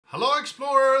Hello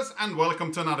explorers and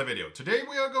welcome to another video. Today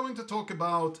we are going to talk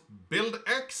about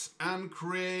Buildx and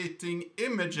creating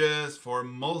images for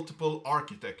multiple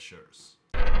architectures.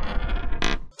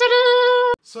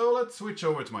 So let's switch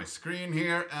over to my screen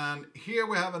here, and here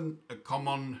we have a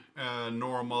common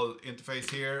normal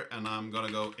interface here, and I'm gonna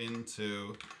go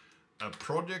into a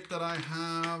project that I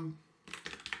have.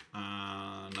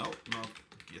 No, not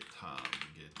GitHub,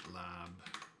 GitLab.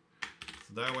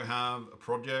 So there we have a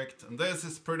project, and this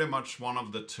is pretty much one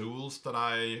of the tools that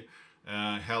I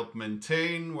help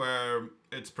maintain, where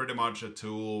it's pretty much a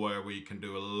tool where we can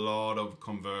do a lot of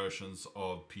conversions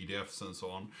of PDFs and so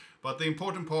on. But the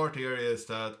important part here is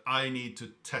that I need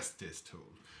to test this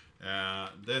tool.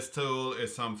 This tool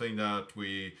is something that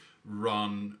we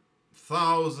run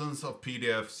thousands of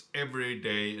PDFs every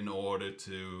day in order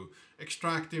to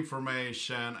extract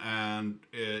information and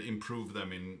improve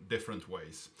them in different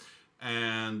ways.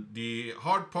 And the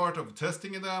hard part of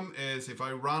testing them is if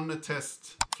I run a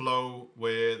test flow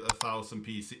with 1,000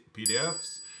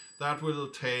 PDFs, that will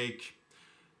take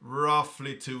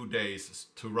roughly 2 days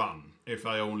to run if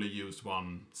I only use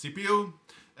one CPU,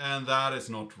 and that is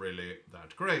not really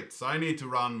that great. So I need to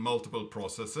run multiple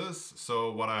processes.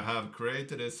 So what I have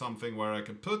created is something where I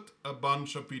can put a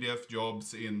bunch of PDF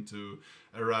jobs into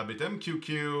a RabbitMQ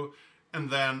queue, and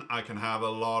then I can have a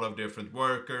lot of different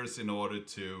workers in order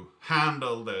to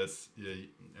handle this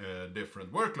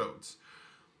different workloads.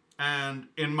 And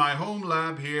in my home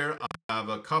lab here, I have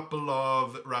a couple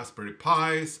of Raspberry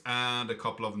Pis and a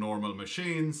couple of normal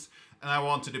machines, and I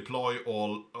want to deploy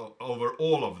over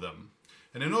all of them.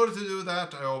 And in order to do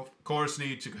that, I of course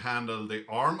need to handle the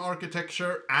ARM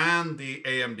architecture and the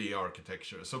AMD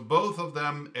architecture. So both of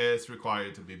them is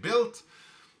required to be built.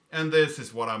 And this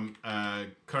is what I'm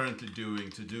currently doing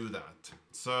to do that.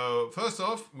 So first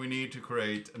off, we need to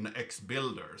create an X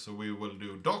builder. So we will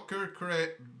do docker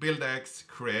buildx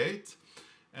create,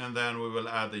 and then we will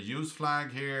add the use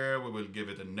flag here. We will give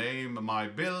it a name,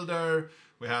 mybuilder.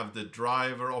 We have the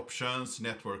driver options,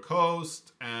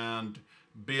 network.host, and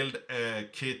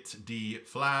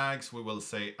buildkitd-flags. We will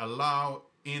say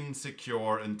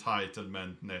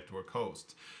allow-insecure-entitlement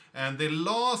network-host. And the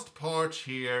last part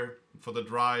here for the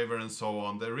driver and so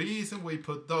on, the reason we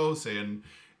put those in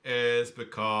is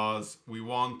because we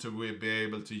want to be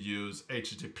able to use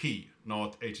HTTP,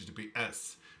 not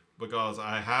HTTPS, because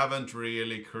I haven't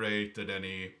really created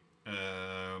any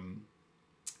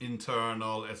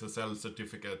internal SSL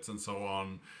certificates and so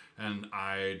on, and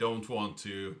I don't want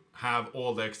to have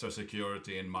all the extra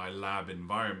security in my lab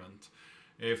environment.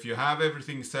 If you have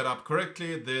everything set up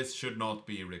correctly, this should not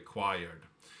be required.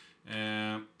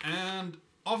 And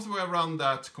after we run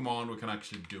that command, we can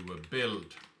actually do a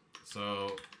build.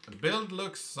 So a build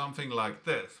looks something like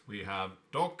this. We have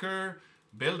docker,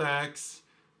 buildx,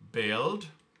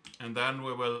 build, and then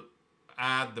we will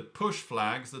add the push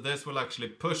flag. So this will actually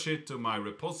push it to my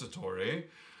repository.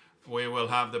 We will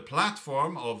have the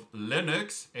platform of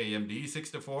Linux, AMD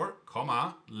 64,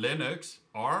 Linux,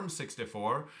 ARM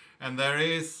 64, and there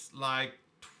is like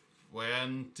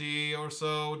 20 or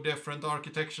so different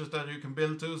architectures that you can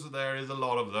build to, so there is a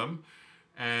lot of them.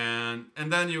 And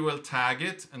then you will tag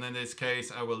it, and in this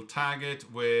case I will tag it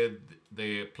with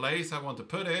the place I want to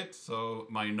put it, so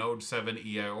my node 7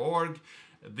 EI.org.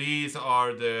 These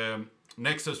are the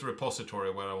Nexus repository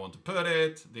where I want to put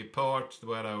it, the port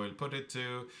where I will put it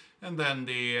to, and then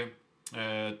the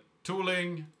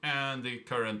tooling and the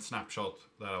current snapshot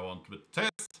that I want to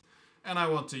test. And I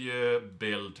want to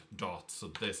build dot,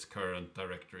 so this current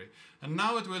directory. And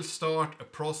now it will start a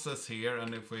process here,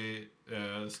 and if we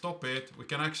stop it, we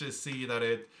can actually see that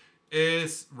it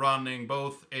is running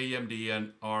both AMD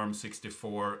and ARM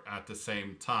 64 at the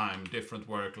same time, different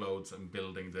workloads, and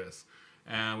building this.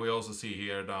 And we also see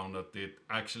here down that it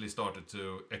actually started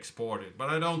to export it, but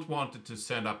I don't want it to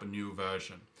send up a new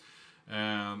version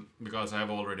because I have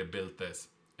already built this.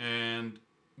 And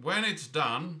when it's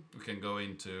done, we can go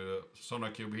into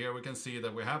SonarQube here. We can see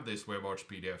that we have this WebArch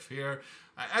PDF here.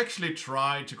 I actually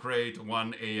tried to create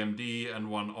one AMD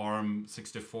and one ARM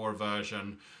 64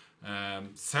 version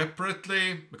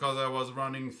separately because I was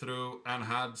running through and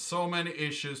had so many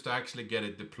issues to actually get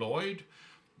it deployed.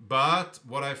 But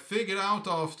what I figured out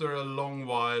after a long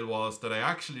while was that I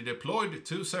actually deployed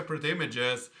 2 separate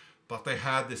images, but they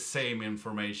had the same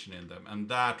information in them, and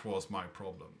that was my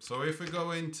problem. So if we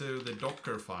go into the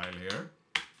Docker file here,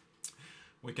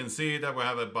 we can see that we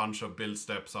have a bunch of build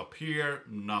steps up here,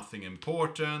 nothing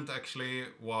important actually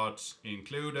what's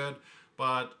included,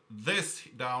 but this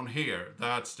down here,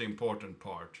 that's the important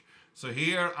part. So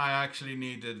here I actually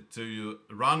needed to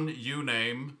run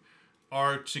uname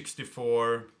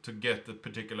Arch64 to get the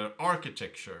particular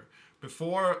architecture.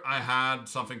 Before I had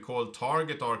something called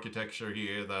target architecture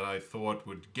here that I thought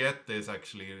would get this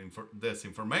this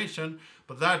information,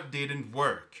 but that didn't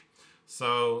work.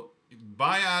 So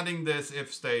by adding this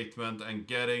if statement and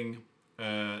getting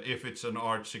if it's an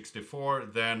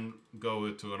Arch64, then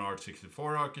go to an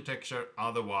Arch64 architecture,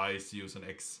 otherwise use an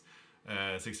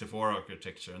x64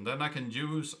 architecture. And then I can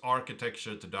use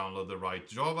architecture to download the right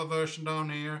Java version down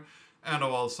here and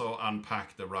also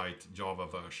unpack the right Java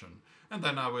version. And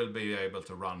then I will be able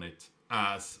to run it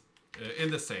as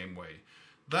in the same way.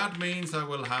 That means I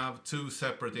will have two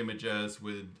separate images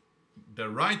with the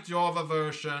right Java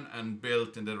version and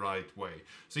built in the right way.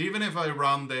 So even if I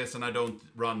run this and I don't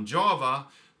run Java,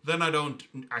 then I don't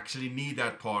actually need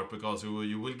that part, because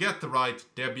you will get the right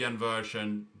Debian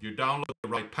version, you download the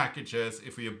right packages.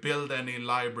 If you build any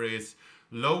libraries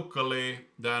locally,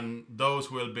 then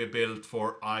those will be built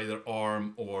for either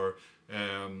ARM or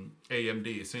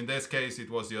AMD. So in this case, it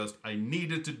was just I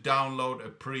needed to download a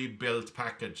pre-built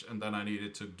package, and then I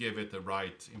needed to give it the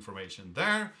right information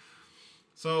there.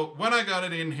 So when I got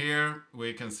it in here,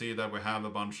 we can see that we have a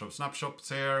bunch of snapshots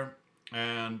here,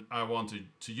 and I wanted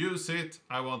to use it.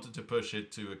 I wanted to push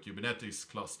it to a Kubernetes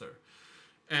cluster.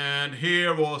 And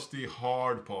here was the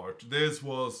hard part. This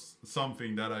was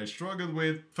something that I struggled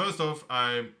with. First off,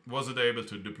 I wasn't able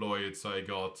to deploy it, so I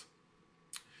got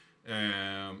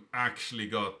actually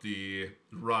got the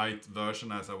right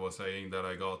version, as I was saying, that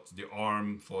I got the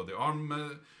ARM for the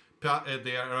ARM,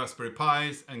 the Raspberry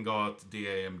Pis, and got the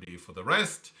AMD for the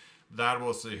rest. That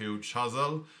was a huge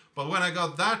puzzle. But when I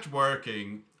got that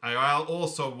working, I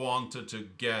also wanted to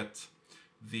get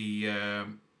the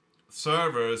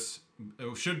servers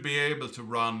should be able to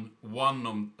run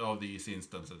one of these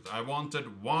instances. I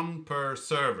wanted one per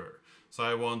server. So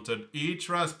I wanted each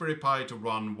Raspberry Pi to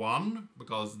run one,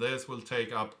 because this will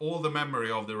take up all the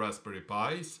memory of the Raspberry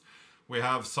Pis. We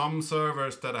have some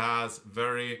servers that has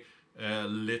very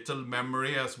little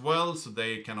memory as well, so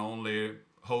they can only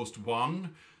host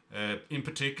one. In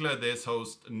particular, this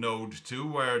host node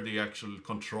 2, where the actual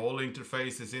control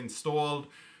interface is installed,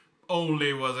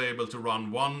 only was able to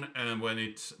run one, and when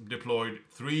it deployed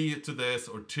 3 to this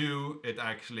or 2, it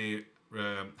actually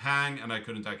hang, and I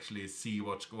couldn't actually see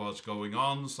what was going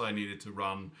on, so I needed to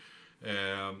run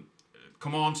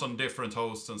commands on different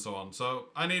hosts and so on. So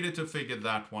I needed to figure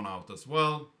that one out as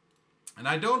well. And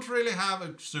I don't really have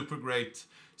a super great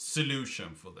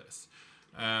solution for this.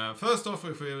 First off,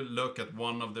 if we look at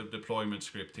one of the deployment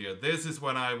script here, this is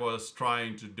when I was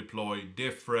trying to deploy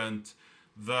different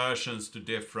versions to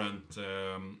different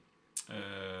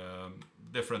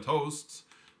hosts.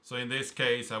 So in this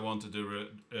case, I wanted to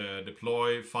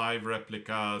deploy 5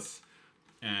 replicas,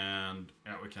 and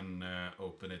we can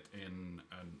open it in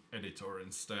an editor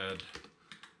instead.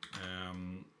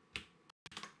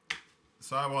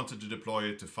 So I wanted to deploy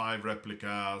it to 5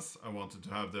 replicas. I wanted to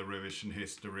have the revision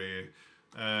history,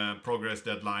 progress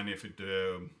deadline if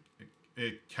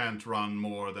it can't run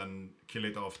more than kill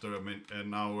it after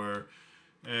an hour,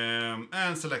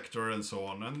 and selector and so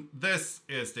on. And this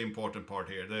is the important part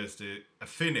here. There's the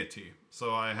affinity.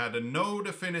 So I had a node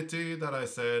affinity that I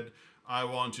said I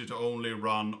want you to only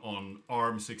run on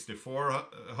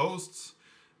ARM64 hosts,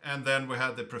 and then we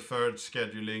had the preferred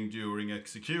scheduling during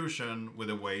execution with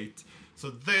a wait. So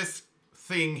this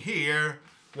thing here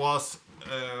was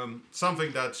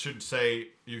something that should say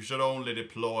you should only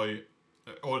deploy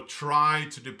or try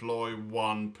to deploy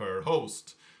 1 per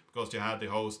host, because you had the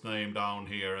host name down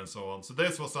here and so on. So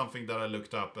this was something that I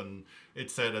looked up, and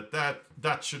it said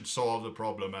that should solve the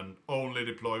problem and only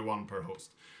deploy 1 per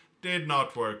host. Did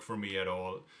not work for me at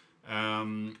all.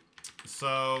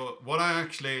 So what I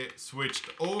actually switched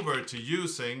over to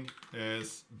using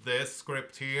is this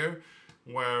script here,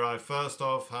 where I first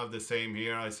off have the same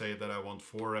here. I say that I want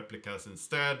 4 replicas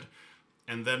instead.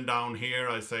 And then down here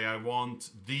I say I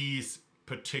want these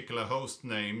particular host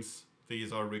names.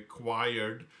 These are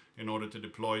required in order to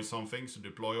deploy something. So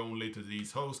deploy only to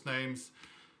these host names.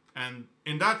 And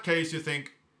in that case you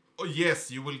think, oh yes,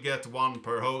 you will get 1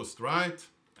 per host, right?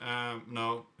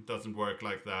 No, it doesn't work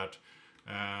like that.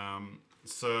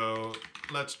 So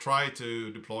let's try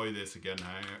to deploy this again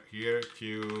here,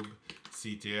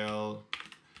 kubectl.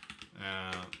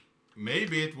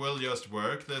 Maybe it will just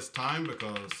work this time,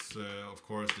 because of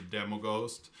course the demo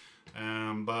ghost.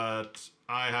 But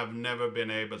I have never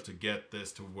been able to get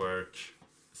this to work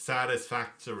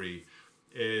satisfactory.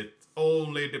 It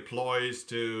only deploys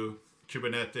to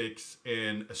Kubernetes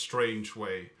in a strange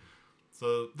way.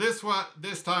 So this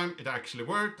time it actually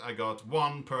worked. I got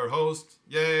 1 per host.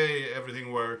 Yay,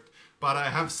 everything worked. But I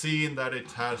have seen that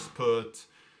it has put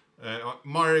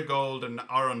Marigold and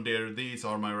Arondir, these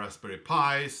are my Raspberry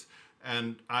Pis,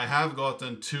 and I have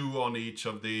gotten 2 on each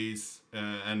of these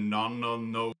and none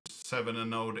on Node 7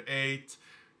 and Node 8.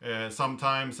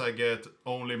 Sometimes I get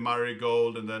only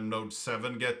Marigold and then Node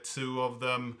 7 get 2 of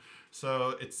them.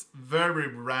 So it's very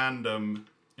random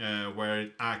where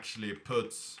it actually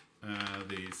puts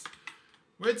these,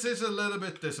 which is a little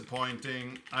bit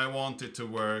disappointing. I want it to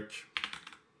work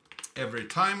every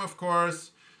time, of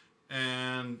course,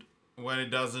 and when it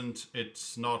doesn't,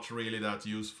 it's not really that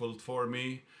useful for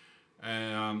me.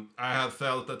 I have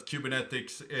felt that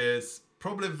Kubernetes is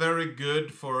probably very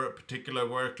good for particular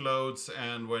workloads,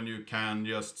 and when you can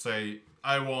just say,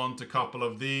 I want a couple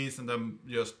of these, and then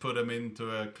just put them into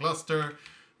a cluster,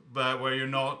 but where you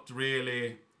not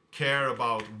really care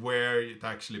about where it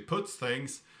actually puts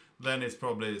things, then it's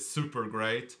probably super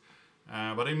great.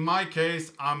 But in my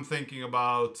case, I'm thinking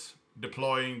about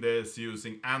deploying this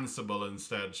using Ansible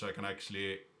instead, so I can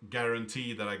actually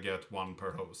guarantee that I get 1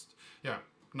 per host. Yeah,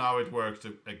 now it worked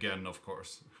again, of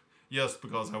course. Just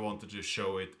because I wanted to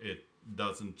show it, it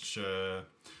doesn't show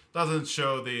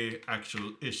the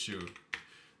actual issue.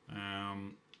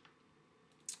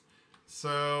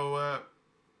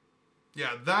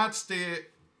 Yeah, that's the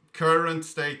current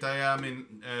state I am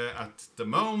in at the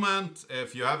moment.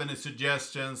 If you have any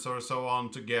suggestions or so on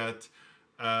to get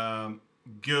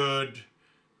good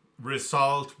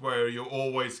result where you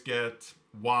always get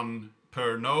 1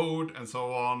 per node and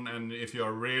so on, and if you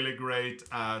are really great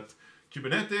at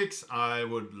Kubernetes, I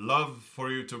would love for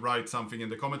you to write something in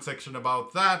the comment section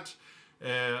about that.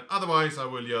 Otherwise, I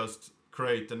will just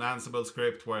create an Ansible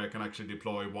script where I can actually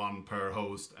deploy 1 per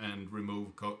host and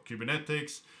remove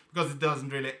Kubernetes, because it doesn't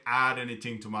really add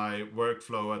anything to my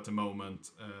workflow at the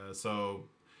moment. So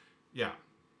yeah,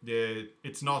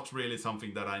 it's not really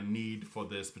something that I need for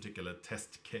this particular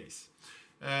test case.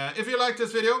 If you like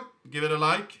this video, give it a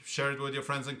like, share it with your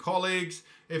friends and colleagues.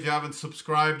 If you haven't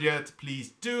subscribed yet,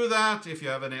 please do that. If you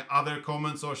have any other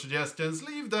comments or suggestions,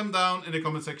 leave them down in the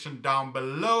comment section down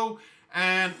below.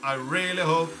 And I really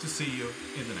hope to see you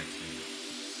in the next one.